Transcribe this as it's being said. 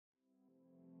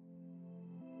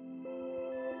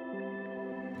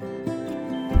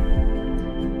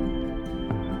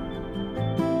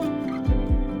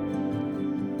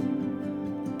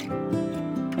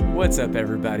What's up,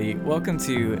 everybody? Welcome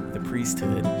to The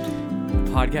Priesthood, a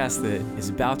podcast that is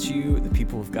about you, the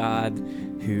people of God,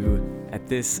 who at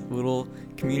this little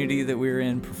community that we're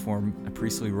in perform a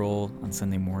priestly role on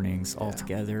Sunday mornings all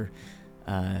together.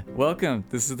 Welcome.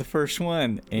 This is the first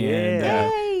one,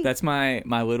 and that's my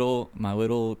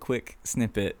little quick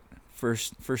snippet.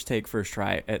 First take, first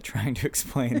try at trying to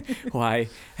explain why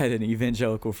at an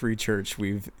evangelical free church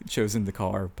we've chosen to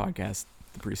call our podcast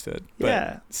The Priesthood.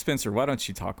 But Spencer, why don't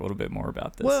you talk a little bit more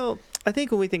about this? Well, I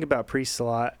think when we think about priests a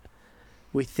lot,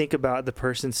 we think about the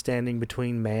person standing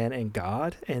between man and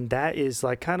God, and that is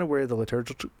like kind of where the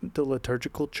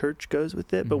liturgical church goes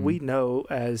with it. Mm-hmm. But we know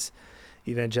as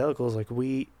evangelicals, like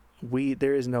we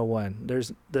there is no one.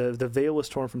 There's the veil was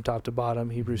torn from top to bottom.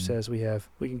 Hebrews says we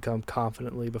can come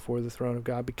confidently before the throne of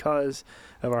God because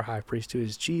of our high priest, who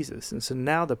is Jesus. And so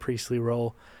now the priestly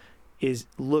role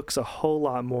looks a whole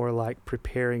lot more like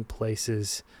preparing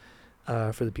places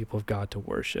for the people of God to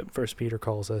worship. First Peter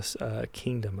calls us a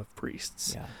kingdom of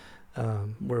priests,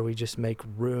 where we just make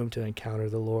room to encounter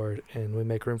the Lord, and we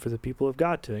make room for the people of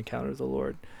God to encounter the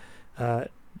Lord.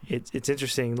 It's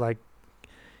interesting, like,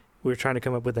 we were trying to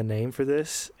come up with a name for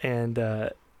this, and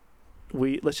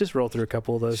let's just roll through a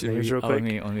couple of those names real quick.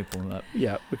 Let me pull them up.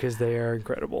 Yeah, because they are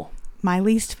incredible. My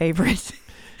least favorite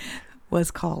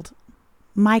was called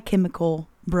My Chemical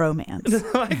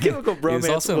Bromance. My Chemical Bromance was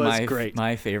also great.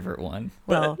 My favorite one.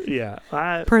 Well,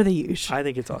 per the usual. I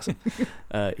think it's awesome.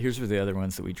 Here's the other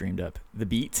ones that we dreamed up. The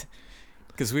Beat.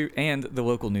 Because and the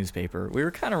local newspaper. We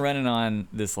were kind of running on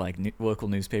this like local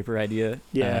newspaper idea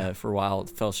for a while.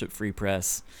 Fellowship Free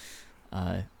Press.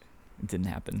 It didn't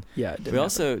happen. Yeah, it didn't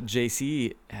happen.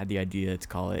 JC had the idea to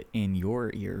call it In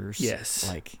Your Ears. Yes.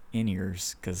 Like in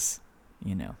ears, because,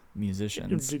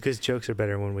 musicians. Because jokes are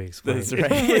better when we explain. That's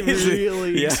right. We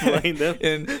really explain them.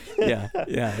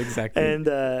 Exactly. And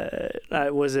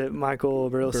was it Michael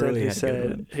Burleson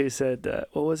who said,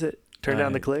 what was it? Turn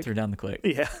down the click? Turn down the click.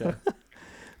 Yeah.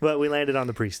 But we landed on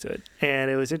the priesthood. And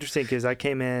it was interesting because I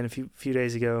came in a few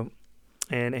days ago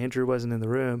and Andrew wasn't in the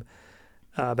room,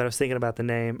 but I was thinking about the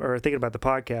name, or thinking about the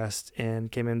podcast,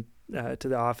 and came in to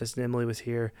the office, and Emily was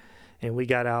here, and we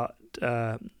got out,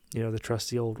 the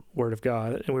trusty old Word of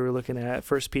God, and we were looking at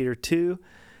 1 Peter 2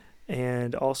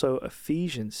 and also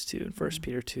Ephesians 2. And 1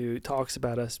 Peter 2 talks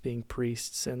about us being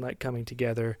priests and like coming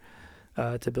together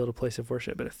to build a place of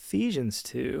worship. But Ephesians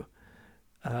 2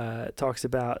 talks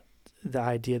about the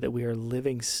idea that we are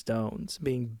living stones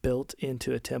being built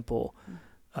into a temple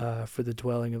for the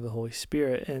dwelling of the Holy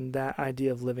Spirit. And that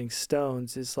idea of living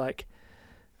stones is like,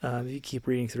 if you keep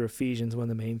reading through Ephesians, one of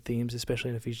the main themes, especially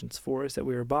in Ephesians 4, is that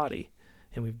we are a body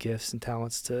and we have gifts and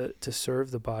talents to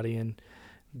serve the body. And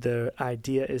the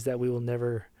idea is that we will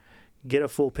never get a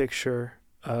full picture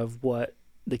of what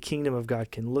the kingdom of God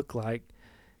can look like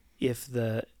if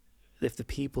the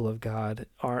people of God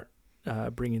aren't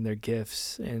bringing their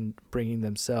gifts and bringing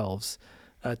themselves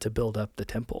to build up the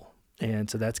temple. And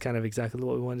so that's kind of exactly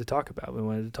what we wanted to talk about. We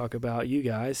wanted to talk about you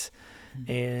guys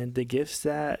and the gifts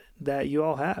that you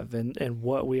all have, and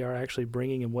what we are actually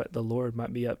bringing, and what the Lord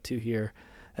might be up to here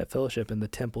at Fellowship and the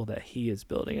temple that He is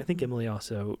building. I think Emily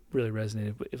also really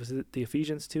resonated. Was it the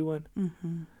Ephesians 2 one?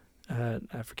 Mm-hmm.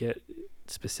 I forget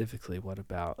specifically what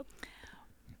about.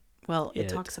 Well, it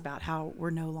talks about how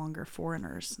we're no longer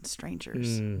foreigners and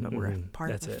strangers, but we're a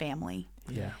part of the family.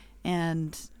 Yeah.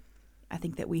 And I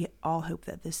think that we all hope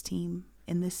that this team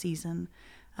in this season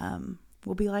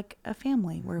will be like a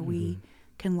family where we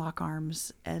can lock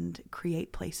arms and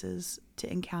create places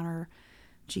to encounter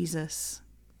Jesus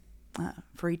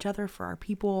for each other, for our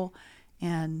people.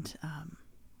 And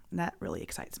that really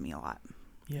excites me a lot.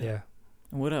 Yeah.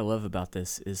 And what I love about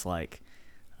this is like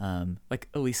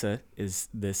Elisa is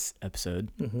this episode,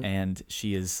 and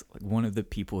she is one of the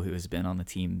people who has been on the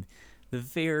team the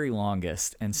very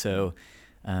longest. And so,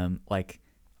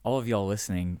 all of y'all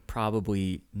listening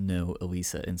probably know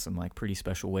Elisa in some like pretty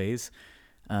special ways.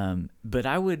 But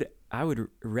I would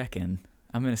reckon,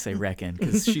 I'm going to say reckon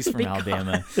because she's from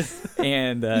Alabama,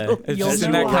 and just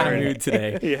in that kind of mood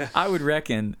today. Yeah. I would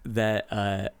reckon that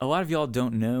a lot of y'all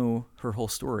don't know her whole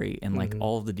story and like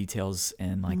all of the details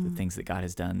and like the things that God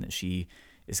has done that she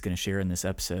is going to share in this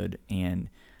episode. And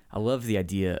I love the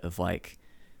idea of like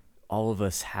all of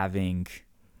us having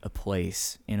a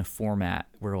place in a format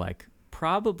where like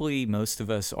probably most of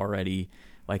us already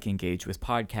like engage with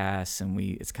podcasts, and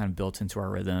it's kind of built into our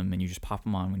rhythm, and you just pop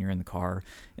them on when you're in the car,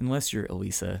 unless you're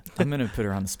Elisa. I'm going to put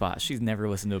her on the spot. She's never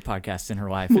listened to a podcast in her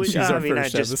life, and she's our first I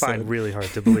just episode. find really hard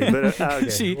to believe, but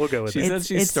okay, we'll go with she it. said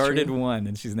she started true. one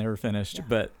and she's never finished,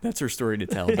 but that's her story to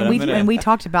tell. But And we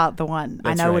talked about the one.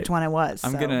 I know which one it was.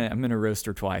 I'm gonna roast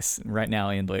her twice, right now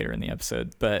and later in the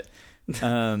episode. But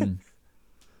I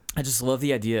just love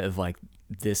the idea of like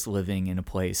this living in a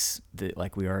place that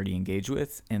like we already engage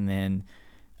with, and then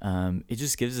it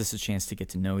just gives us a chance to get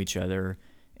to know each other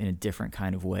in a different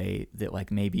kind of way that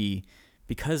like maybe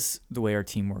because the way our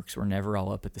team works, we're never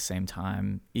all up at the same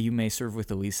time. You may serve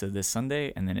with Elisa this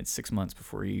Sunday, and then it's 6 months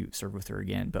before you serve with her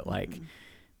again. But like,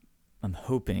 I'm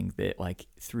hoping that like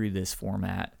through this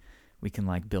format, we can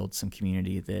like build some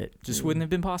community that just wouldn't have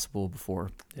been possible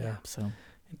before. Yeah. So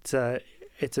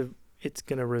it's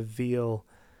gonna reveal,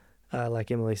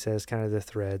 like Emily says, kind of the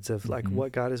threads of like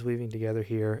what God is weaving together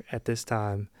here at this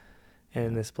time and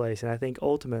in this place. And I think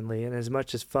ultimately, and as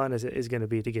much as fun as it is going to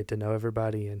be to get to know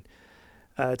everybody and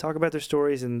talk about their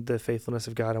stories and the faithfulness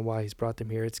of God and why He's brought them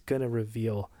here, it's going to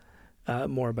reveal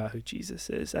more about who Jesus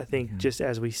is. I think just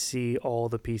as we see all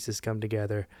the pieces come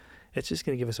together, it's just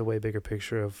going to give us a way bigger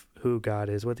picture of who God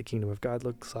is, what the kingdom of God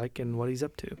looks like, and what He's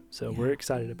up to. So we're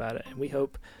excited about it, and we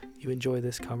hope you enjoy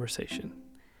this conversation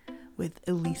with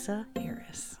Elisa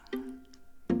Harris.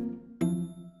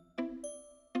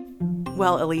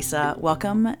 Well, Elisa,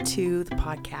 welcome to the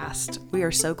podcast. We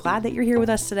are so glad that you're here with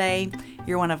us today.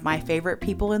 You're one of my favorite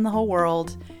people in the whole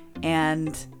world,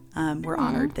 and we're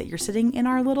honored that you're sitting in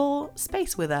our little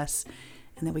space with us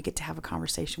and that we get to have a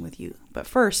conversation with you. But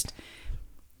first,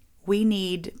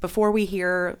 before we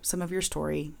hear some of your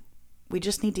story, we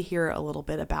just need to hear a little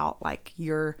bit about like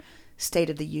your State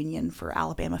of the Union for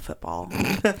Alabama football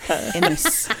in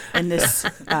this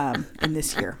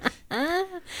year.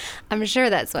 I'm sure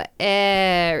that's what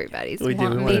everybody's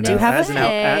wanting. We do have as an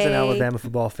Alabama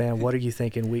football fan, what are you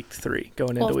thinking week 3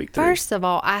 going into week 3? First of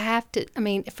all,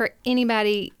 for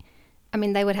anybody,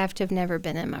 they would have to have never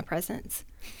been in my presence.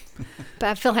 But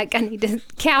I feel like I need to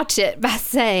couch it by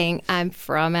saying I'm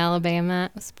from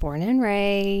Alabama. I was born and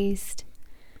raised.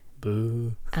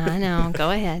 Boo. I know.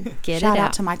 Go ahead. Get Shout it out. Shout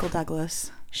out to Michael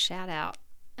Douglas. Shout out.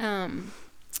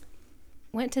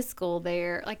 Went to school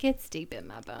there. Like, it's deep in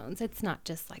my bones. It's not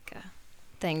just like a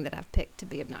thing that I've picked to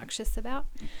be obnoxious about.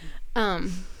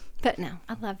 But no,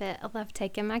 I love it. I love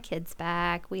taking my kids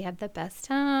back. We have the best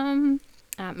time.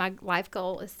 My life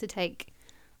goal is to take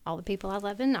all the people I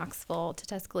love in Knoxville to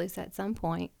Tuscaloosa at some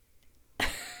point.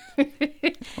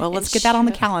 Well, let's get that on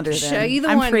the calendar then. Show you the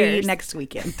I'm wonders. free next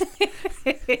weekend.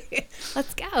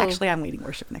 Let's go. Actually, I'm leading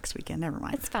worship next weekend. Never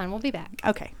mind. It's fine. We'll be back.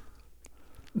 Okay.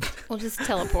 We'll just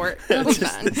teleport. It'll be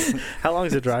fine. How long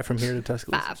is the drive from here to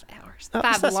Tuscaloosa? 5 hours.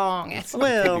 5 long.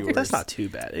 Well, that's not too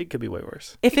bad. It could be way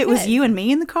worse. If it was you and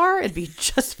me in the car, it'd be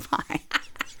just fine.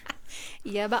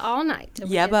 Yeah, but all night.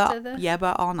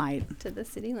 But all night. To the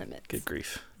city limits. Good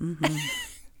grief. Mm-hmm.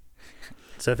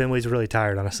 So if Emily's really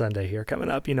tired on a Sunday here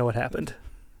coming up, you know what happened.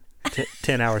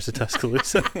 10 hours to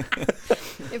Tuscaloosa.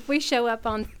 If we show up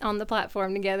on the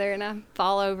platform together and I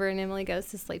fall over and Emily goes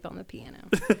to sleep on the piano.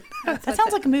 That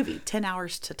sounds like a movie, 10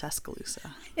 hours to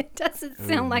Tuscaloosa. It doesn't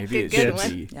sound like a good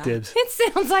one. Yeah. Dibs. It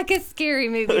sounds like a scary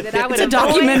movie that I would It's a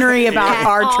documentary about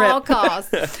our all trip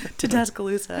costs. to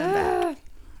Tuscaloosa and back.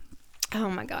 Oh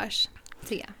my gosh.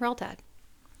 So yeah, Roll Tide.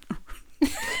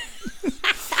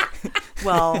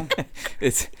 Well,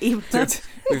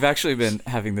 we've actually been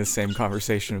having this same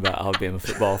conversation about Alabama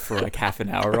football for like half an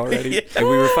hour already, and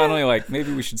we were finally like,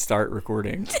 maybe we should start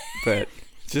recording, but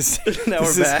just now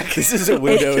we're back. This is a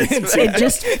window.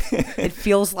 it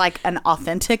feels like an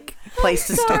authentic place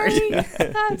to start.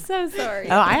 I'm so sorry.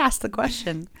 Oh, I asked the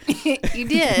question. You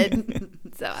did.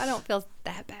 So I don't feel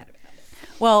that bad about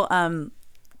it. Well,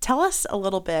 tell us a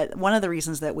little bit. One of the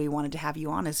reasons that we wanted to have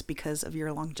you on is because of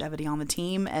your longevity on the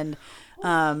team. And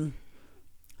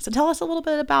so tell us a little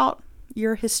bit about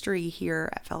your history here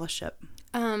at Fellowship.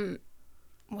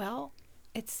 Well,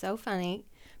 it's so funny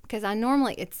because I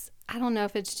don't know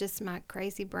if it's just my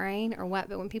crazy brain or what,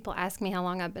 but when people ask me how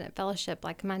long I've been at Fellowship,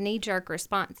 like my knee-jerk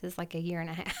response is like a year and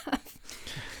a half.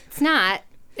 It's not.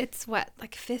 It's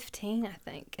like 15, I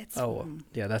think. It's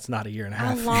yeah, that's not a year and a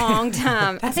half. a long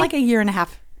time. That's like a year and a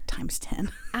half times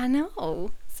 10. I know.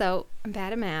 So I'm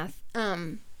bad at math.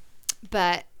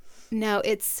 But no,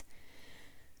 it's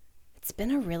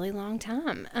been a really long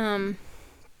time. And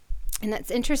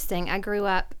that's interesting. I grew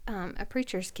up a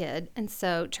preacher's kid, and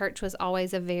so church was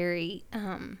always a very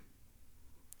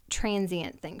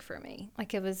transient thing for me.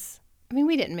 Like it was,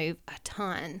 we didn't move a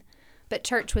ton, but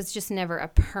church was just never a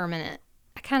permanent.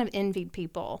 I kind of envied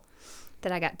people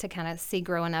that I got to kind of see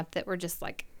growing up that were just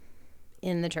like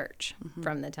in the church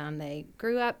from the time they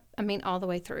grew up. I mean, all the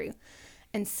way through.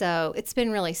 And so it's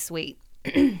been really sweet,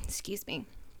 excuse me,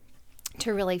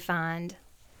 to really find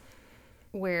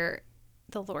where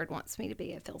the Lord wants me to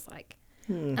be, it feels like.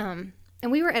 And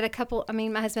we were at a couple, I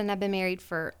mean, my husband and I have been married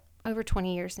for over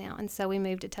 20 years now. And so we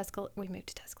moved to Tuscaloosa,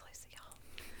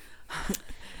 y'all.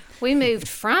 We moved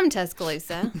from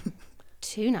Tuscaloosa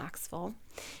to Knoxville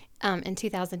in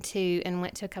 2002 and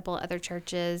went to a couple of other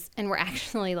churches. And we're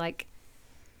actually like,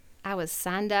 I was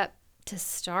signed up to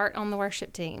start on the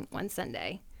worship team one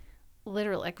Sunday.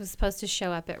 Literally, like, was supposed to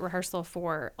show up at rehearsal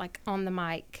for like on the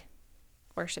mic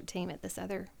worship team at this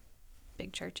other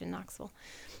big church in Knoxville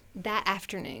that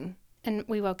afternoon. And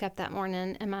we woke up that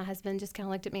morning and my husband just kind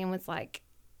of looked at me and was like,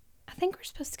 I think we're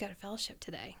supposed to go to fellowship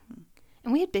today.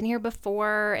 And we had been here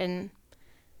before and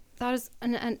thought it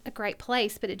was a great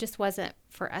place, but it just wasn't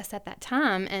for us at that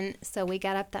time. And so we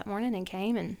got up that morning and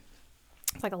came, and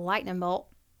it's like a lightning bolt.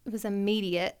 It was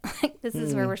immediate. Like, this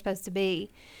is where we're supposed to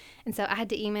be. And so I had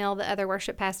to email the other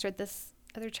worship pastor at this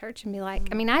other church and be like,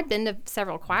 I mean, I'd been to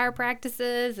several choir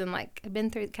practices and like I'd been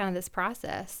through kind of this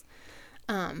process.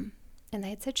 And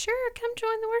they had said, sure, come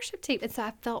join the worship team. And so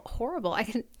I felt horrible. I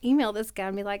could email this guy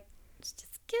and be like,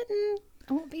 just kidding,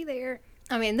 I won't be there.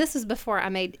 I mean, this was before I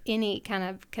made any kind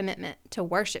of commitment to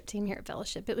worship team here at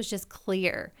Fellowship. It was just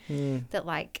clear that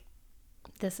like,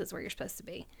 this is where you're supposed to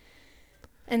be.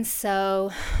 And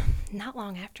so not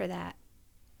long after that,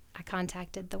 I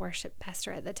contacted the worship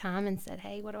pastor at the time and said,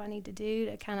 hey, what do I need to do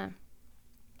to kind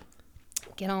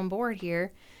of get on board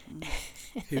here?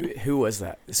 Who was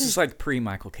that? This is like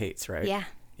pre-Michael Cates, right?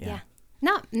 Yeah.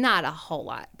 Not a whole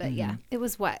lot, but yeah, it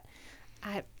was what?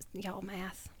 Y'all,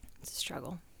 math, it's a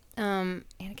struggle. Anna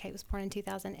Kate was born in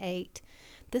 2008.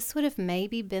 This would have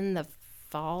maybe been the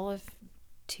fall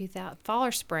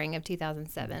or spring of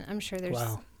 2007. I'm sure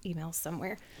there's emails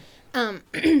somewhere.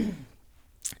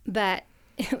 But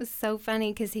it was so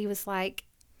funny because he was like,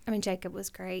 I mean, Jacob was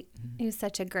great. He was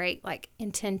such a great, like,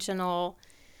 intentional,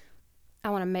 I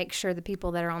want to make sure the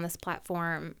people that are on this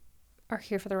platform are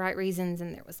here for the right reasons.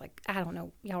 And there was like, I don't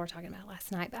know, y'all were talking about it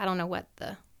last night, but I don't know what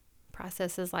the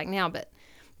process is like now. But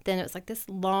then it was like this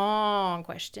long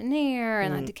questionnaire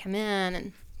and I had to come in,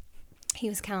 and he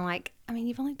was kind of like, I mean,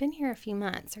 you've only been here a few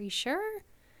months. Are you sure?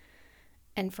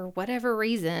 And for whatever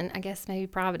reason, I guess maybe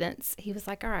Providence, he was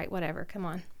like, all right, whatever, come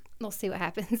on. We'll see what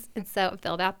happens. And so I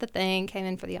filled out the thing, came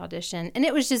in for the audition, and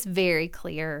it was just very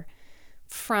clear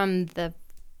from the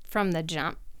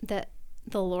jump that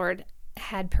the Lord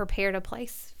had prepared a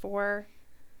place for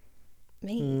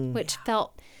me, which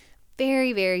felt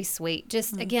very, very sweet.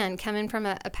 Just, again, coming from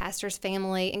a pastor's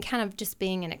family and kind of just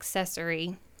being an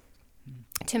accessory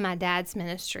to my dad's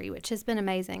ministry, which has been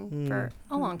amazing for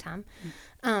a long time,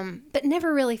 but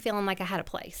never really feeling like I had a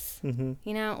place. You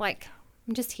know, like,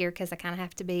 I'm just here because I kind of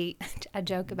have to be. I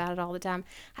joke about it all the time.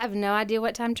 I have no idea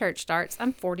what time church starts.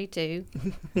 I'm 42,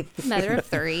 mother of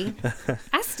 3.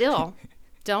 I still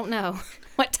don't know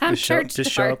what time church starts.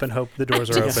 Just show up and hope the doors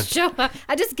are open. Show up.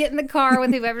 I just get in the car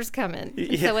with whoever's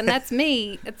coming. So when that's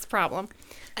me, it's a problem.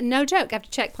 No joke. I have to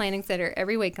check Planning Center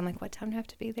every week. I'm like, what time do I have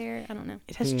to be there? I don't know.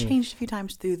 It has changed a few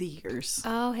times through the years.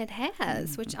 Oh, it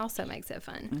has, which also makes it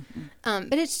fun.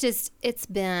 But it's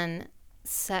been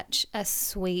such a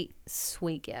sweet,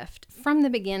 sweet gift from the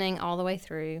beginning all the way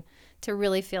through to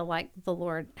really feel like the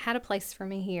Lord had a place for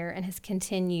me here and has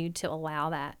continued to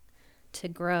allow that to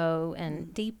grow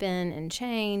and deepen and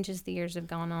change as the years have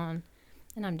gone on.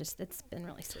 And it's been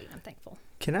really sweet. I'm thankful.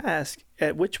 Can I ask,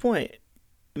 at which point,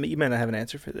 I mean, you may not have an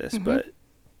answer for this, but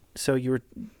so you were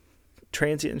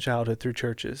transient in childhood through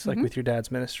churches, like with your dad's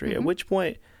ministry. At which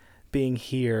point, being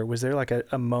here, was there like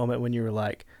a moment when you were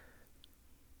like,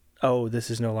 oh, this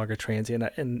is no longer transient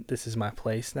and this is my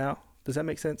place now? Does that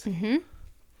make sense?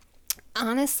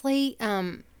 Honestly,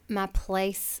 my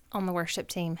place on the worship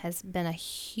team has been a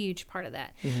huge part of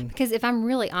that. Because if I'm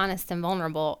really honest and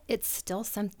vulnerable, it's still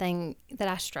something that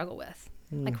I struggle with.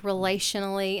 Like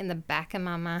relationally, in the back of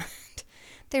my mind,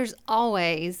 there's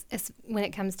always, when it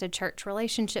comes to church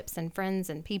relationships and friends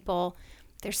and people,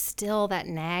 there's still that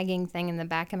nagging thing in the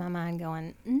back of my mind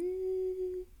going,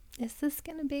 is this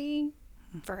going to be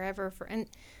forever? And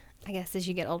I guess as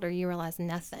you get older, you realize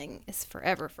nothing is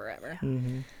forever.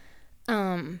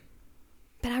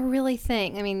 But I really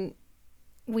think, I mean,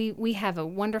 we have a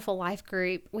wonderful life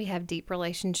group. We have deep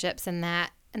relationships and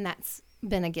that's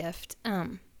been a gift.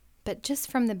 But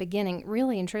just from the beginning,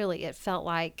 really and truly, it felt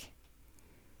like,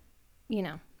 you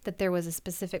know, that there was a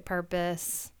specific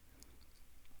purpose.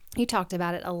 You talked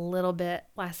about it a little bit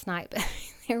last night, but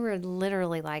there were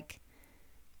literally like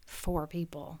 4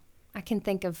 people I can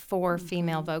think of 4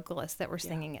 female vocalists that were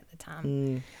singing at the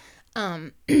time.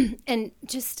 And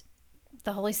just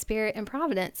the Holy Spirit and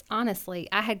providence, honestly.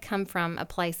 I had come from a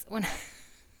place when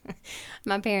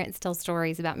my parents tell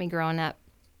stories about me growing up,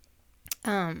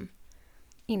 playing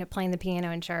the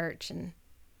piano in church and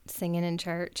singing in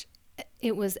church.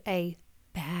 It was a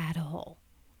battle.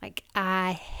 Like,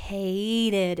 I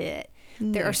hated it.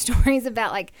 There are stories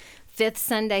about like fifth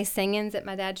Sunday singings at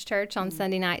my dad's church on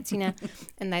Sunday nights,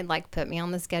 and they'd like put me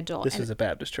on the schedule. This was a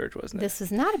Baptist church, wasn't it? This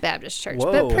was not a Baptist church,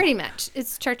 Whoa. but pretty much.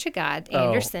 It's Church of God,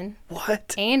 Anderson.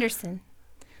 What? Anderson,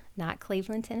 not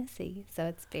Cleveland, Tennessee. So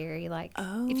it's very like,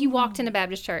 if you walked in a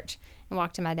Baptist church and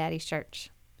walked to my daddy's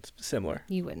church, It's similar.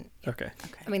 you wouldn't. Okay.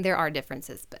 I mean, there are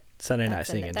differences, but Sunday night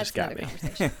singing just got me.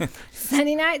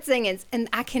 Sunday night singings. And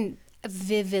I can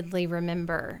vividly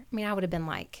remember, I would have been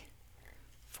like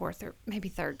 4th or maybe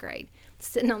 3rd grade,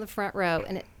 sitting on the front row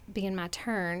and it being my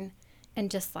turn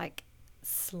and just like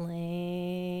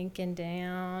slinking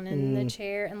down in the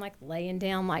chair and like laying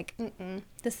down like,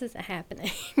 this isn't happening.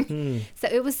 So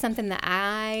it was something that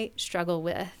I struggled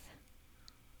with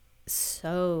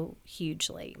so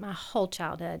hugely my whole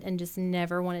childhood and just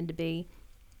never wanted to be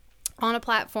on a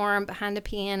platform behind a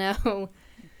piano.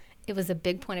 It was a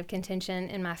big point of contention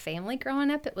in my family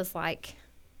growing up. It was like,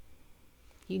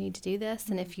 you need to do this,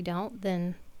 and if you don't,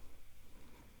 then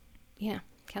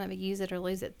kind of a use it or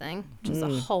lose it thing, which is a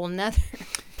whole nother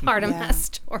part of my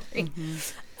story.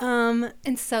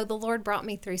 And so the Lord brought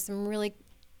me through some really,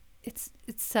 it's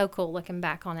so cool looking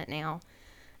back on it now,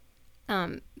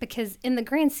 because in the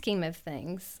grand scheme of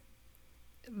things,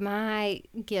 my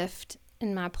gift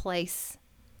and my place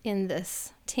in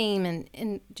this team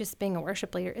and just being a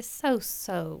worship leader is so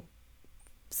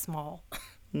small.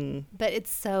 But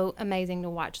it's so amazing to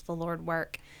watch the Lord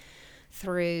work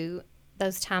through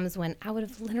those times when I would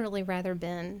have literally rather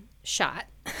been shot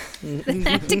than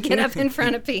have to get up in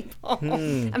front of people.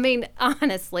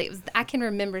 Honestly, I can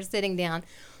remember sitting down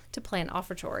to play an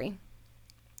offertory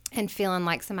and feeling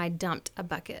like somebody dumped a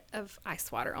bucket of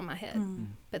ice water on my head,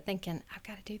 but thinking, I've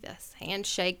got to do this. Hands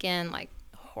shaking, like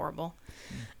horrible.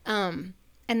 And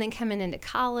then coming into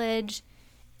college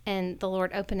and the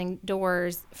Lord opening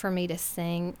doors for me to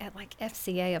sing at like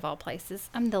FCA of all places.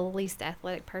 I'm the least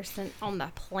athletic person on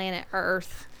the planet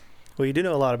Earth. Well, you do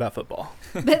know a lot about football.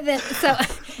 But then, so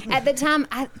at the time,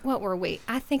 what were we?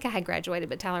 I think I had graduated,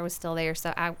 but Tyler was still there.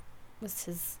 So I was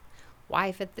his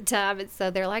wife at the time. And so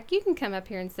they're like, you can come up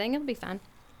here and sing. It'll be fine.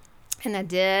 And I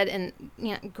did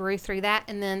and grew through that.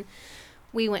 And then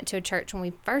we went to a church when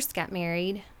we first got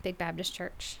married, big Baptist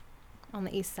church on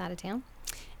the east side of town.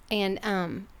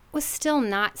 And was still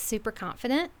not super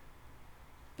confident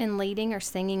in leading or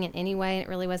singing in any way. And it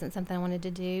really wasn't something I wanted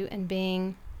to do. And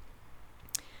being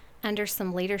under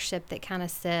some leadership that kind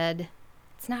of said,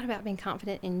 it's not about being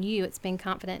confident in you. It's being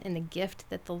confident in the gift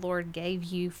that the Lord gave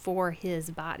you for his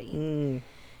body.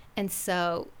 And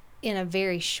so in a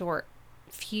very short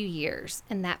few years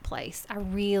in that place, I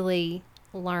really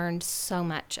learned so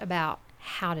much about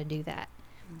how to do that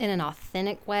in an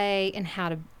authentic way and how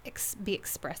to be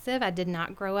expressive. I did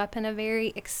not grow up in a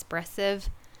very expressive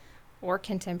or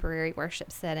contemporary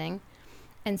worship setting.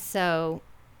 And so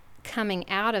coming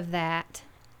out of that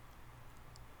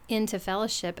into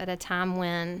fellowship at a time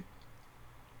when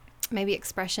maybe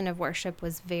expression of worship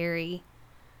was very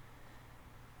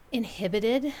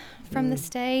inhibited from the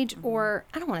stage, or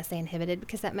I don't want to say inhibited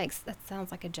because that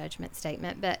sounds like a judgment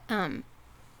statement, but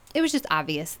it was just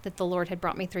obvious that the Lord had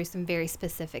brought me through some very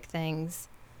specific things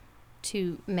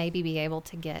to maybe be able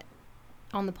to get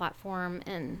on the platform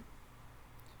and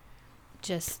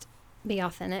just be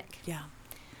authentic. Yeah.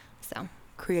 So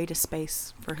Create a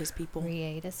space for his people.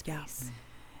 create a space.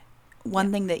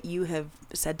 One thing that you have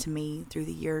said to me through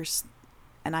the years,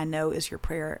 and I know is your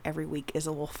prayer every week, is a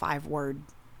little 5-word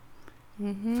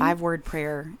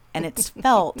prayer. And it's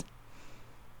felt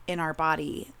in our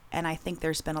body. And I think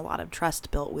there's been a lot of trust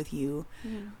built with you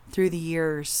through the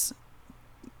years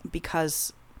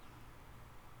because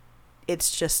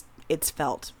it's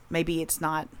felt. Maybe it's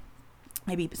not,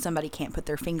 maybe somebody can't put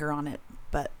their finger on it,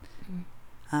 but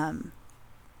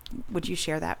would you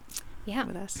share that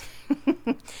with us?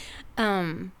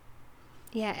 I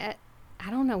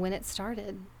don't know when it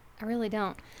started. I really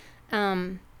don't.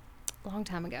 A long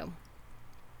time ago.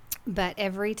 But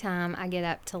every time I get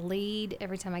up to lead,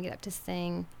 every time I get up to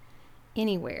sing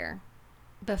anywhere,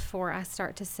 before I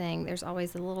start to sing, there's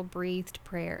always a little breathed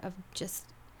prayer of just,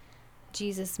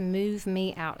 Jesus, move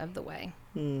me out of the way.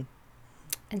 And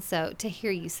so to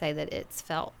hear you say that it's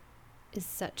felt is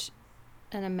such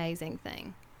an amazing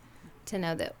thing. To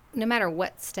know that no matter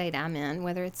what state I'm in,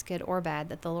 whether it's good or bad,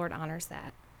 that the Lord honors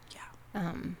that.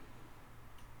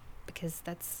 because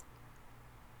it's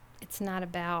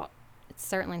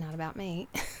certainly not about me.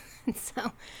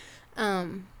 So,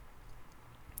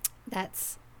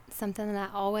 that's something that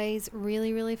I always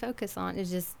really, really focus on is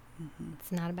just,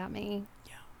 it's not about me.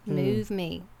 Yeah. Move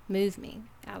me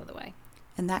out of the way.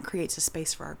 And that creates a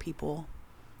space for our people,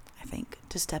 I think,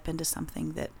 to step into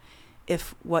something that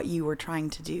if what you were trying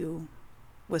to do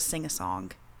was sing a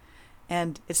song.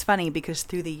 And it's funny because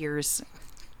through the years,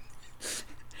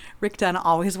 Rick Dunn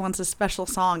always wants a special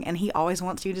song and he always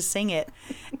wants you to sing it.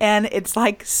 And it's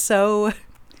like so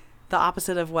the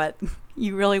opposite of what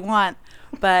you really want.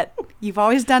 But you've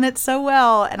always done it so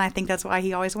well. And I think that's why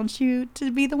he always wants you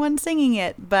to be the one singing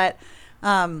it. But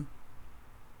I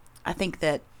think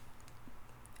that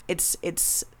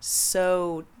it's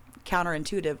so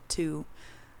counterintuitive to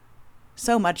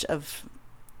so much of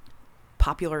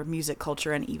popular music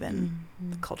culture and even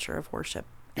the culture of worship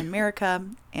in America.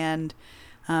 And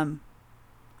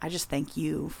I just thank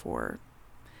you for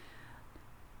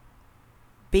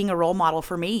being a role model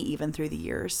for me, even through the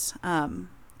years,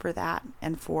 for that.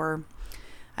 And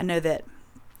I know that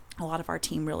a lot of our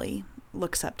team really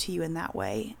looks up to you in that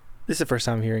way. This is the first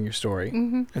time I'm hearing your story.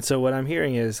 And so what I'm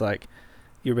hearing is like,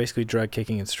 you're basically drug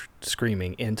kicking and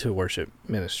screaming into worship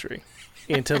ministry,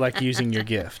 into like using your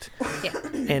gift. Yeah.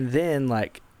 And then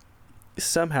like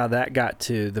somehow that got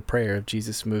to the prayer of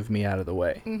Jesus, move me out of the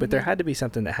way. But there had to be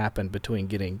something that happened between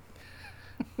getting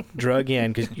drug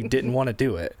in because you didn't want to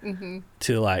do it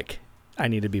to like, I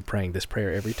need to be praying this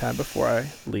prayer every time before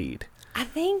I lead. I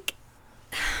think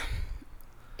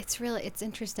it's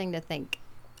interesting to think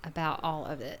about all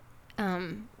of it.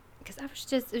 Because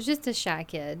it was just a shy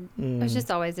kid. I was just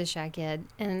always a shy kid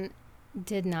and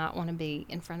did not want to be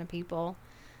in front of people.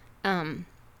 And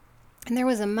there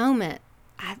was a moment,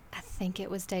 I think it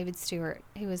was David Stewart,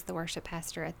 who was the worship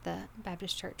pastor at the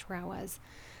Baptist church where I was.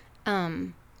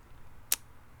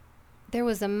 There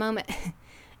was a moment,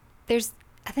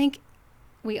 I think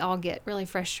we all get really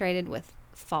frustrated with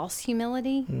false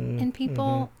humility in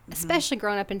people, especially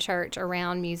growing up in church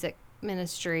around music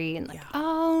ministry and like,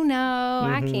 oh no,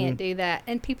 I can't do that.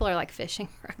 And people are like fishing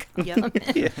for a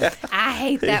compliment. I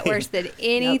hate that worse than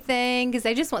anything because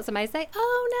they just want somebody to say,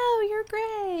 oh no, you're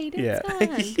great. It's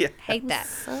fun. Hate that.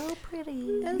 So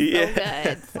pretty.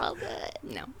 It's so good.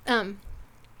 No.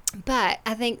 But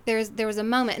I think there was a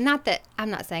moment, not that I'm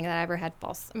not saying that I ever had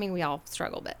false, I mean, we all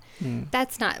struggle, but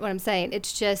that's not what I'm saying.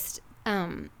 It's just,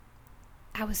 I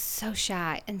was so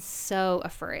shy and so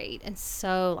afraid and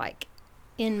so like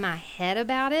in my head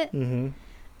about it,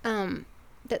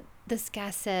 that this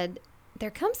guy said, there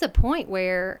comes a point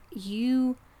where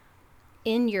you,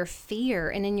 in your fear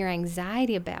and in your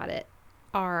anxiety about it,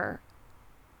 are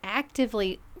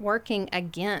actively working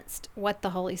against what the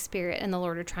Holy Spirit and the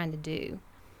Lord are trying to do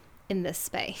in this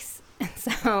space. And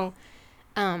so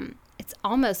it's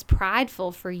almost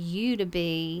prideful for you to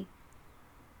be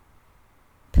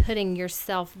putting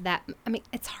yourself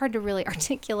it's hard to really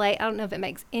articulate. I don't know if it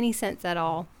makes any sense at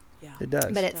all. Yeah, it does.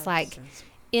 But it's like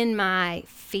in my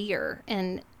fear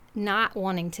and not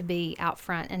wanting to be out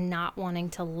front and not wanting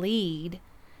to lead,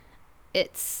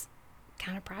 it's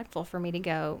kind of prideful for me to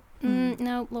go,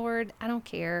 no, Lord, I don't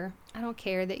care. I don't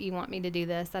care that you want me to do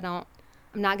this. I'm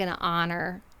not going to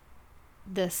honor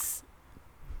this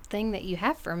thing that you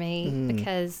have for me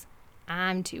because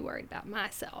I'm too worried about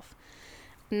myself.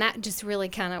 And that just really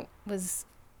kind of was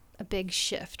a big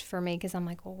shift for me because I'm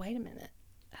like, well, wait a minute.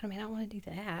 I don't want to do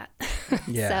that.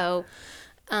 So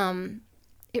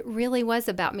it really was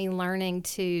about me learning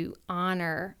to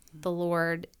honor the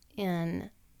Lord in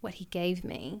what he gave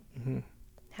me,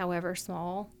 however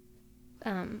small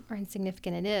or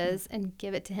insignificant it is, and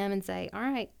give it to him and say, all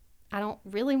right, I don't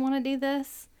really want to do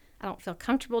this. I don't feel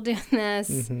comfortable doing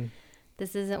this.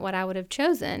 This isn't what I would have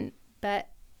chosen, but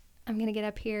I'm going to get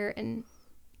up here and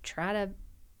try to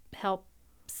help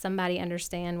somebody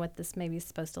understand what this maybe is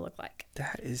supposed to look like.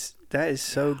 That is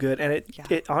so good. And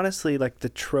it honestly, like the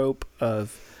trope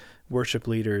of worship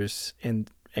leaders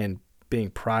and being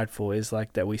prideful is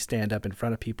like that we stand up in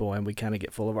front of people and we kind of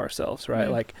get full of ourselves, right?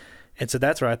 Like, and so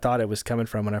that's where I thought it was coming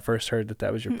from when I first heard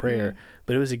that was your prayer,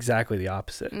 but it was exactly the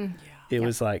opposite. It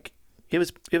was like, it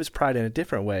was pride in a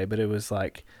different way, but it was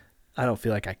like, I don't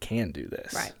feel like I can do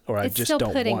this, right? Or I just don't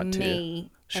want to. It's still putting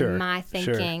me and my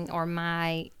thinking or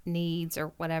my needs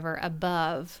or whatever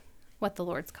above what the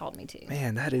Lord's called me to.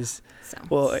 Man, that is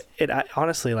well. I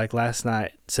honestly, like last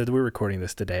night. So we're recording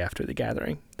this the day after the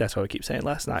gathering. That's why we keep saying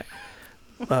last night.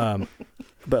 But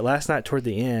last night toward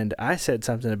the end, I said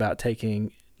something about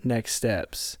taking next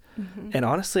steps And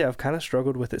honestly, I've kind of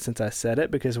struggled with it since I said it,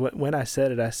 because when I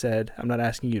said it, I said, I'm not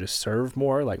asking you to serve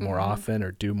more, like more often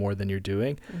or do more than you're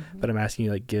doing, but I'm asking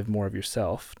you like give more of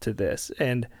yourself to this.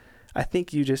 And I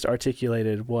think you just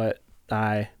articulated what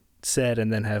I said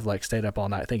and then have like stayed up all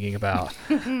night thinking about,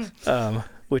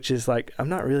 which is like, I'm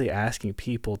not really asking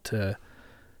people to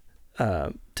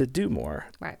do more.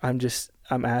 Right.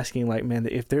 I'm asking like, man,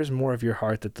 if there's more of your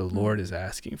heart that the Lord is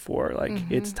asking for, like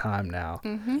it's time now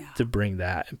to bring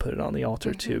that and put it on the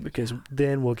altar too, because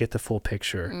then we'll get the full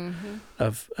picture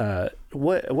of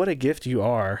what a gift you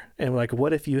are. And like,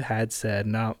 what if you had said,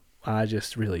 no, I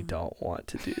just really don't want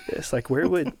to do this? Like, where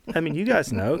would, I mean, you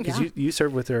guys know, because you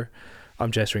serve with her.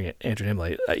 I'm gesturing at Andrew and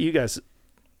Emily. You guys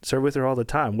serve with her all the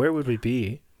time. Where would we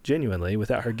be genuinely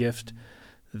without her gift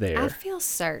there?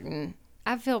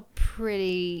 I feel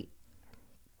pretty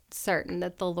certain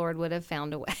that the Lord would have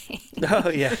found a way. Oh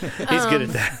yeah, he's good at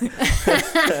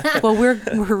that. Well,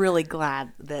 we're really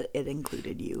glad that it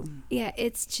included you. Yeah,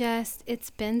 it's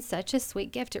been such a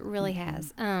sweet gift. It really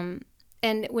has.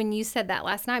 And when you said that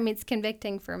last night, I mean, it's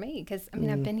convicting for me, because I mean,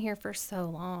 I've been here for so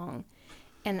long,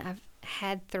 and I've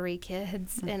had 3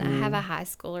 kids, and I have a high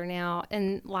schooler now,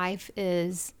 and life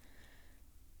is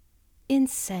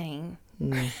insane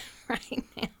right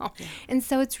now. And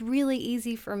so it's really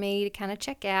easy for me to kind of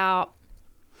check out.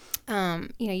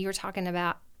 You were talking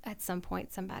about, at some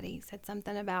point somebody said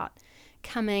something about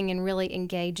coming and really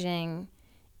engaging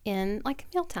in like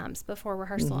meal times before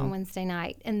rehearsal on Wednesday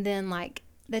night, and then like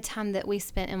the time that we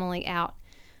spent, Emily, out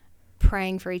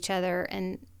praying for each other.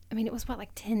 And I mean, it was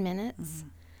like 10 minutes,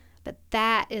 but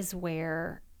that is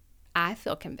where I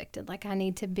feel convicted. Like I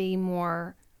need to be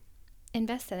more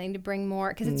invested. I need to bring more,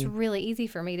 because it's really easy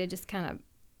for me to just kind of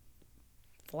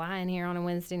fly in here on a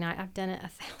Wednesday night. I've done it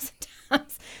 1,000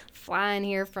 times. Fly in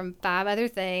here from 5 other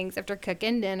things after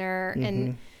cooking dinner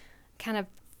and kind of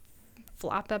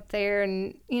flop up there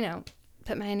and,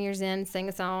 put my ears in, sing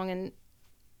a song, and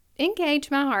engage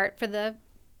my heart for the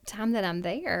time that I'm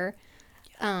there.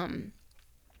 It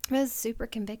was super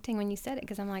convicting when you said it,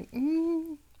 because I'm like,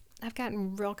 I've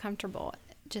gotten real comfortable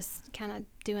just kind of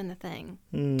doing the thing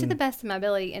to the best of my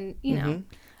ability, and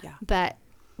but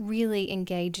really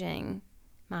engaging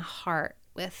my heart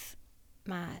with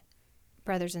my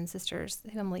brothers and sisters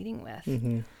who I'm leading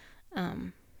with.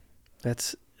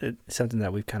 That's something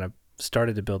that we've kind of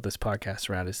started to build this podcast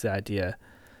around, is the idea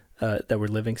that we're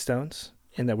living stones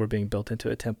and that we're being built into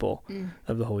a temple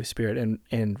of the Holy Spirit.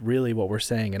 And really what we're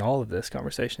saying in all of this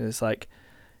conversation is like,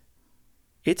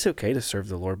 it's okay to serve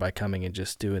the Lord by coming and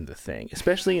just doing the thing,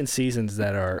 especially in seasons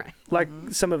that are like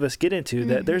some of us get into,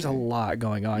 that there's a lot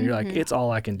going on. You're like, it's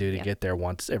all I can do to get there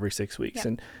once every 6 weeks.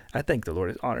 And I think the Lord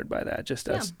is honored by that, just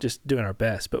us just doing our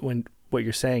best. But when what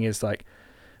you're saying is like,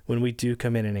 when we do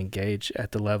come in and engage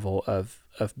at the level of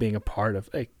being a part of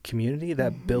a community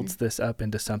that builds this up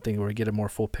into something where we get a more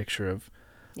full picture of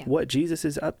what Jesus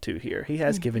is up to here. He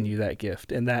has given you that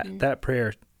gift, and that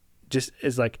prayer just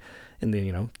is like, in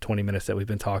the 20 minutes that we've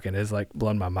been talking, is like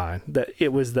blown my mind that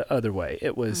it was the other way.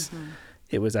 It was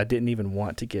I didn't even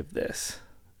want to give this,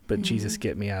 but Jesus,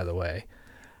 get me out of the way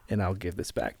and I'll give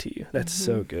this back to you. That's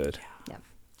so good. Yeah.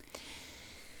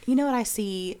 You know what I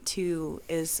see too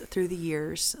is, through the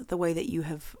years, the way that you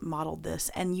have modeled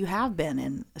this, and you have been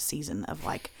in a season of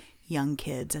like young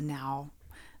kids, and now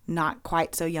not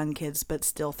quite so young kids, but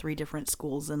still 3 different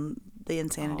schools, and the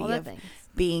insanity of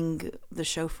being the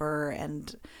chauffeur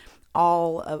and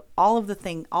all of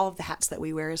the hats that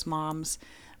we wear as moms.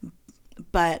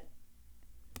 But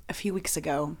a few weeks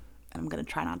ago, and I'm going to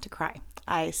try not to cry,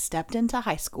 I stepped into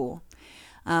high school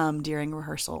during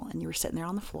rehearsal, and you were sitting there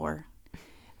on the floor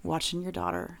watching your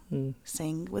daughter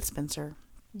sing with Spencer,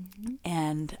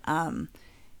 and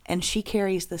she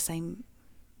carries the same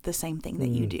thing that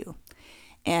you do,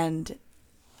 and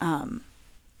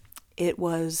it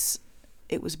was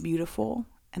beautiful,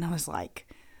 and I was like,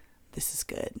 this is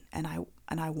good. And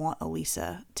I want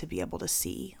Elisa to be able to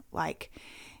see, like,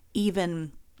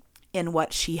 even in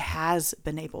what she has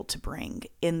been able to bring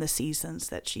in the seasons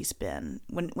that she's been,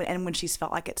 when she's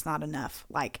felt like it's not enough,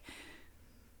 like,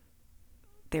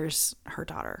 there's her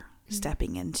daughter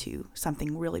stepping into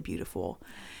something really beautiful,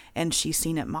 and she's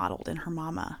seen it modeled in her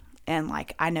mama. And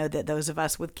like, I know that those of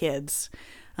us with kids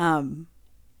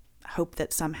hope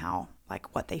that somehow,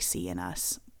 like, what they see in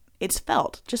us, it's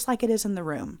felt just like it is in the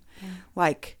room.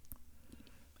 Like,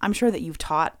 I'm sure that you've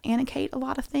taught Anna Kate a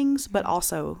lot of things, but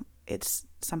also it's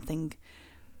something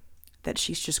that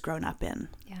she's just grown up in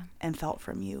and felt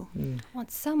from you. Well,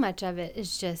 so much of it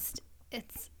is just,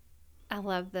 I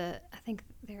think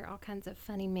there are all kinds of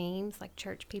funny memes, like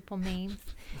church people memes.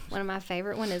 One of my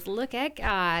favorite one is, look at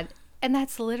God And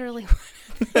that's literally what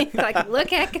I think. Like,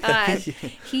 look at God.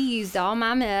 He used all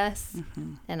my mess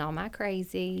and all my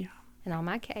crazy and all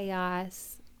my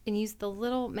chaos and used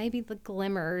maybe the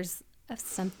glimmers of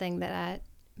something that I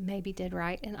maybe did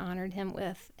right and honored him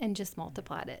with and just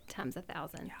multiplied it times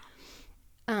 1,000.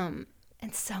 Yeah.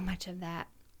 And so much of that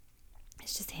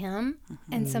is just him.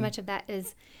 And so much of that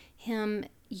is him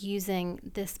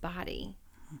using this body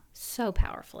so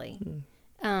powerfully.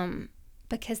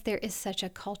 Because there is such a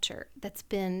culture that's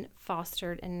been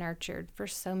fostered and nurtured for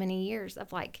so many years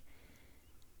of like,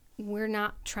 we're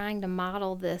not trying to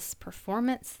model this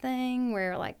performance thing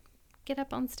where like, get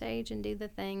up on stage and do the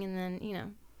thing and then, you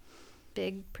know,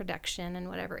 big production and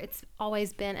whatever. It's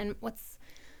always been, and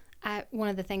one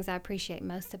of the things I appreciate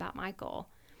most about Michael,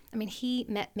 I mean, he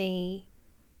met me,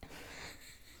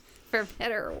 for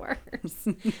better or worse,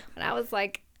 when I was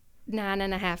like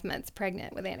 9.5 months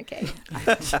pregnant with Anna Kate.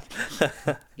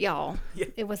 Y'all,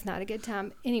 it was not a good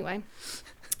time. Anyway,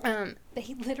 but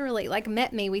he literally like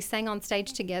met me. We sang on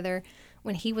stage together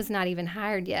when he was not even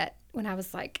hired yet, when I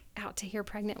was like out to here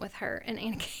pregnant with her. And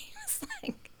Anna Kate was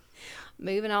like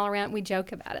moving all around. We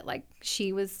joke about it. Like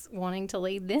she was wanting to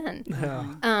lead then.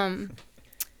 Yeah.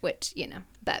 Which, you know,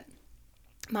 but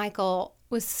Michael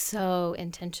was so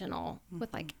intentional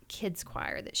with like kids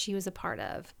choir that she was a part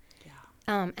of.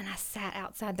 And I sat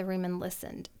outside the room and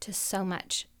listened to so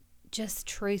much just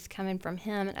truth coming from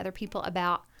him and other people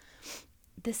about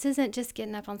this isn't just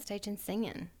getting up on stage and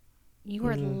singing. You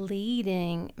are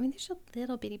leading. I mean, there's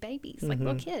little bitty babies, like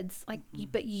little kids, like,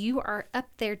 but you are up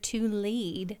there to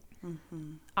lead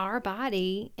our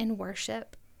body in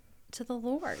worship to the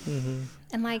Lord,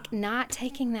 and like not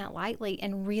taking that lightly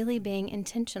and really being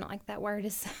intentional. Like that word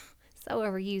is so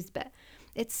overused, but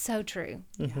it's so true.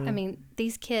 I mean,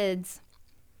 these kids,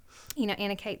 you know,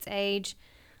 Anna Kate's age,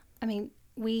 I mean,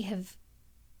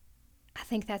 I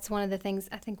think that's one of the things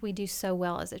I think we do so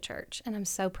well as a church, and I'm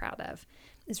so proud of,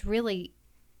 is really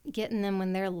getting them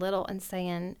when they're little and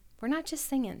saying, we're not just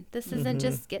singing. This isn't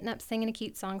just getting up singing a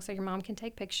cute song so your mom can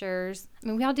take pictures. I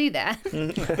mean, we all do that.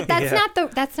 But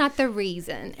that's not the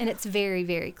reason. And it's very,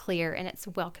 very clear, and it's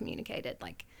well communicated.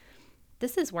 Like,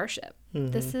 this is worship.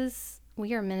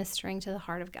 We are ministering to the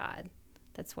heart of God.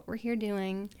 That's what we're here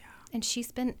doing. Yeah. And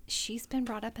she's been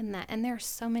brought up in that. And there are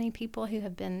so many people who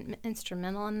have been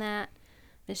instrumental in that.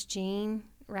 Miss Jean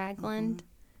Ragland.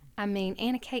 I mean,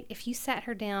 Anna Kate, if you sat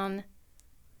her down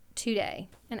today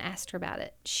and asked her about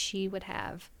it, she would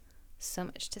have so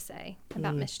much to say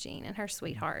about Miss Jean and her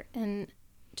sweetheart. And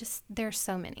just, there's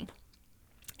so many.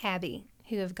 Abby,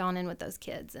 who have gone in with those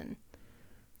kids and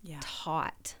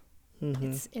taught.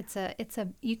 It's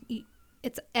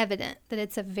evident that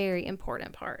it's a very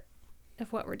important part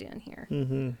of what we're doing here.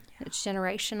 It's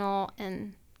generational,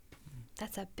 and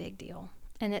that's a big deal.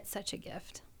 And it's such a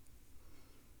gift.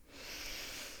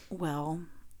 Well,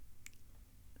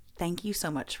 thank you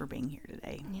so much for being here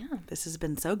today. Yeah. This has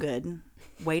been so good.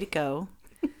 Way to go.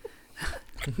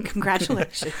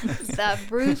 Congratulations. The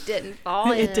roof didn't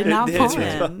fall in. It did not fall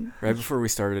in. Right before we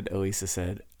started, Elisa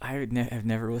said, I have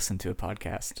never listened to a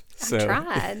podcast. So. I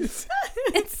tried.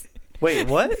 Wait,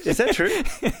 what? Is that true?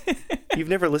 You've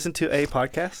never listened to a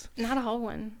podcast? Not a whole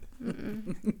one.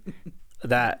 Mm-mm.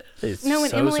 That is no,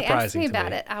 when so Emily asked me surprising about to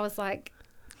me. it, I was like,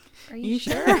 are you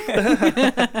sure?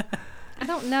 I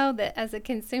don't know that as a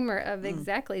consumer of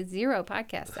exactly 0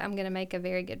 podcasts, I'm going to make a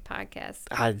very good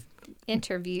podcast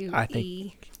interview. I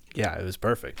think, yeah, it was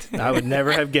perfect. I would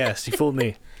never have guessed. You fooled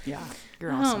me. Yeah,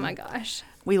 you're awesome. Oh, my gosh.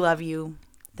 We love you.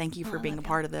 Thank you for being a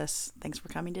part of this. Thanks for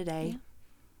coming today.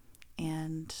 Yeah.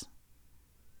 And...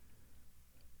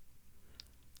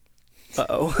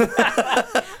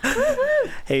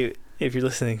 Hey, if you're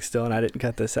listening still and I didn't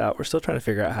cut this out, we're still trying to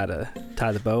figure out how to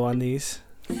tie the bow on these.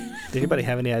 Does anybody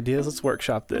have any ideas? Let's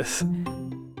workshop this.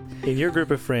 In your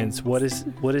group of friends, what is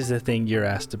the thing you're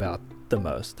asked about the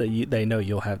most that they know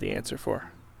you'll have the answer for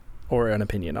or an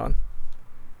opinion on?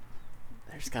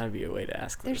 There's got to be a way to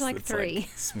ask this. There's like 3. Like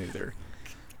smoother.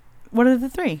 What are the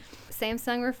 3?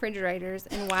 Samsung refrigerators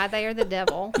and why they are the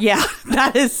devil. Yeah,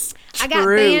 that is true. I got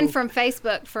banned from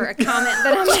Facebook for a comment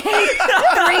that I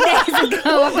made 3 days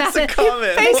ago about it.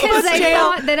 Because they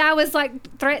thought that I was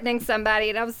like threatening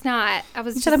somebody, and I was not. I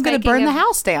was just I'm going to burn the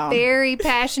house down. Very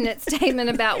passionate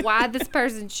statement about why this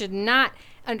person should not,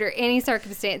 under any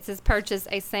circumstances, purchase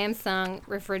a Samsung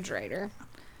refrigerator,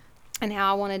 and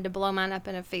how I wanted to blow mine up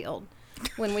in a field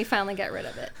when we finally got rid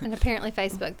of it. And apparently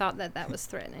Facebook thought that was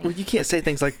threatening. Well, you can't say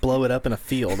things like blow it up in a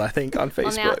field, I think, on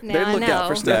Facebook. Well, now they look out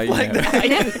for stuff like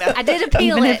that. I did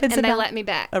appeal it, and they let me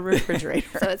back. A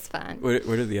refrigerator. So it's fine. What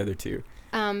are the other 2?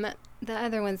 The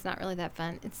other one's not really that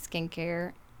fun. It's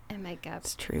skincare. and makeup.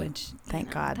 It's true. Which,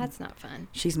 Thank God. That's not fun.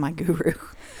 She's my guru.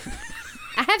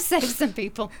 I have saved some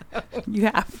people. You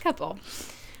have. A couple.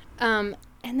 And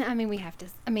I mean, we have to,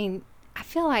 I mean, I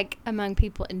feel like among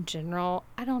people in general,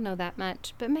 I don't know that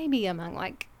much, but maybe among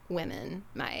like women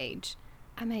my age,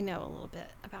 I may know a little bit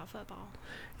about football.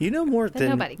 You know more But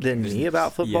than me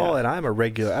about football, Yeah. and I'm a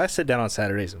regular. I sit down on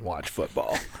Saturdays and watch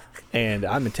football, and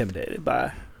I'm intimidated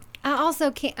by. I also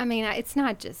can't, I mean, it's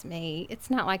not just me. It's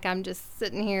not like I'm just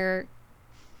sitting here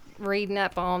reading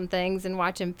up on things and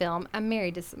watching film. I'm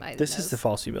married to somebody. This that is the knows.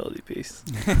 false humility piece.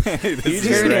 You You just need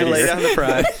to ready. lay down the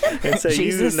pride and say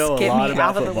Jesus, you know a get lot me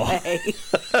about out of the football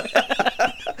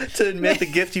way. to admit the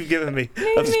gift you've given me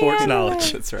Move of me sports out of the knowledge.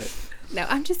 way. That's right. No,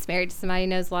 I'm just married to somebody who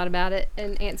knows a lot about it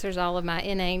and answers all of my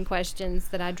inane questions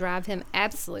that I drive him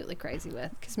absolutely crazy with.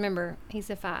 Because remember, he's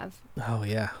a 5. Oh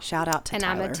yeah. Shout out to And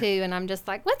Tyler. I'm a 2, and I'm just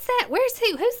like, what's that? Where's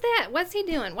who? Who's that? What's he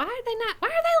doing? Why are they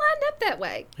lined up that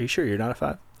way? Are you sure you're not a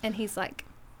 5? And he's like,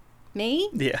 me?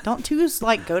 Yeah. Don't 2s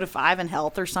like go to 5 in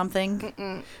health or something?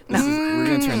 We're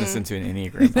going to turn this into an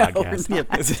Enneagram podcast. we're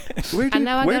Yep. Where I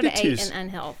know I where go to do 8 twos- in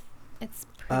unhealth. It's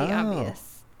pretty Oh.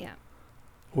 obvious. Yeah.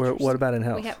 What about in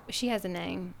health? She has a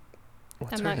name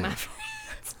What's her among name? my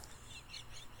friends.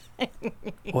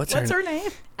 What's her name?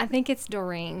 I think it's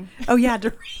Doreen. Oh, yeah.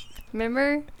 Doreen.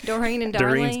 Remember Doreen and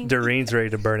Darlene? Doreen's ready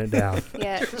to burn it down.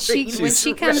 Yeah, when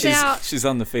she comes out, She's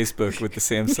on the Facebook with the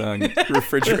Samsung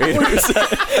refrigerators.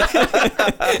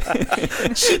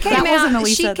 she came That wasn't out.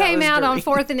 Elisa, She that came was out on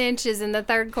Doreen. 4th and inches in the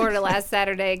 3rd quarter last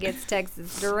Saturday against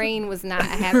Texas. Doreen was not a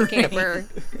happy camper.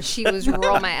 She was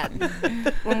real mad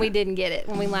when we didn't get it.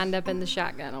 When we lined up in the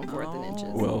shotgun on 4th and inches.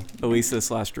 Well, Elisa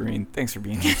 / Doreen, thanks for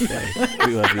being here today.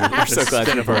 We love you. We're so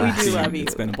glad you're part of We the do team. love you.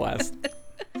 It's been a blast.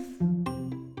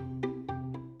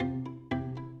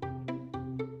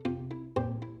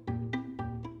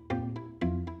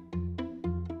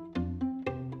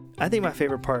 I think my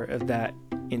favorite part of that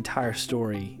entire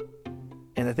story,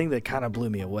 and the thing that kind of blew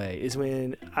me away, is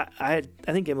when I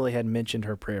think Emily had mentioned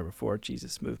her prayer before,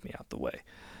 Jesus, move me out the way.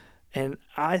 And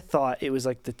I thought it was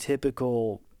like the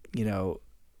typical,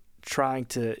 trying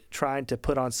to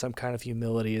put on some kind of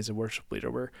humility as a worship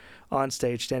leader. We're on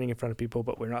stage standing in front of people,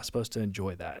 but we're not supposed to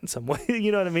enjoy that in some way.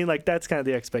 You know what I mean? Like that's kind of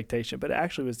the expectation, but it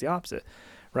actually was the opposite,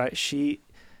 right? She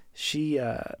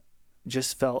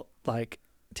just felt like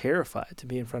terrified to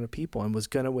be in front of people and was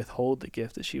going to withhold the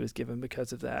gift that she was given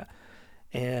because of that.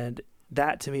 And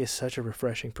that to me is such a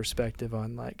refreshing perspective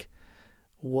on like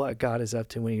what God is up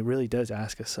to when he really does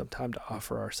ask us sometime to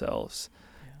offer ourselves.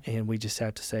 Yeah. And we just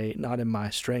have to say, not in my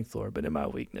strength, Lord, but in my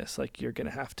weakness, like you're going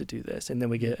to have to do this. And then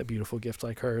we get a beautiful gift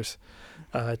like hers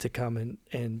to come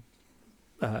and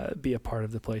be a part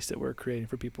of the place that we're creating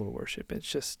for people to worship.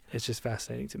 It's just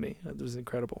fascinating to me. It was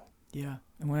incredible. Yeah.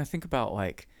 And when I think about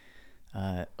like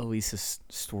Elisa's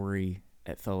story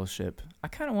at Fellowship, I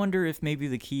kind of wonder if maybe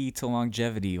the key to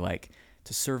longevity, like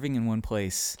to serving in one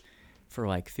place for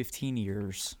like 15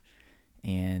 years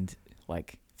and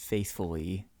like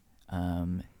faithfully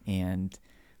and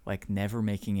like never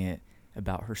making it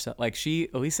about herself. Like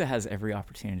Elisa has every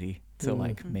opportunity to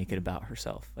like make it about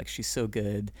herself. Like she's so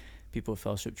good. People at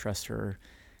Fellowship trust her.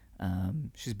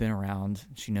 She's been around.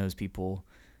 She knows people.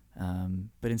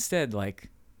 But instead, like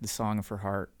the song of her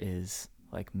heart is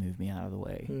like, move me out of the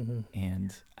way. Mm-hmm.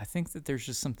 And I think that there's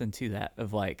just something to that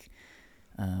of like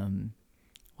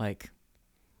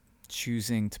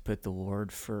choosing to put the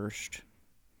Lord first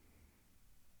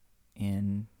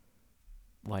in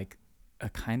like a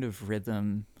kind of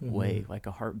rhythm way, like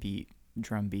a heartbeat,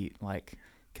 drum beat, like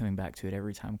coming back to it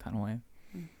every time kind of way.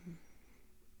 Mm-hmm.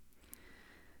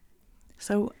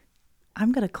 So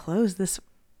I'm going to close this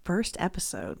first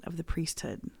episode of The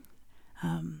Priesthood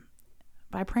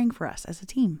by praying for us as a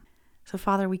team. So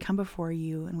Father, we come before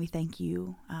you and we thank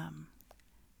you.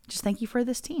 Just thank you for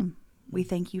this team. We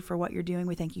thank you for what you're doing.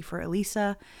 We thank you for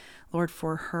Elisa, Lord,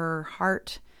 for her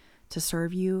heart to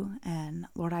serve you. And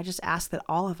Lord, I just ask that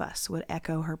all of us would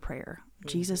echo her prayer. Mm-hmm.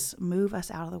 Jesus, move us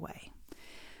out of the way.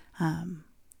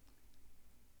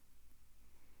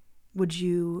 Would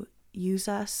you use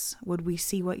us? Would we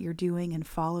see what you're doing and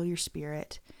follow your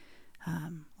spirit?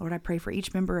 Lord, I pray for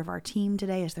each member of our team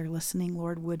today as they're listening.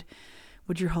 Lord, would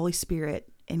your Holy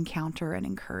Spirit encounter and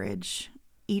encourage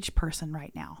each person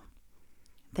right now?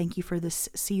 Thank you for this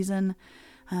season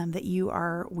that you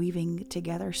are weaving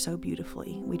together so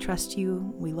beautifully. We trust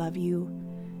you, we love you,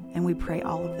 and we pray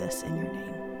all of this in your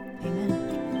name.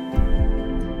 Amen.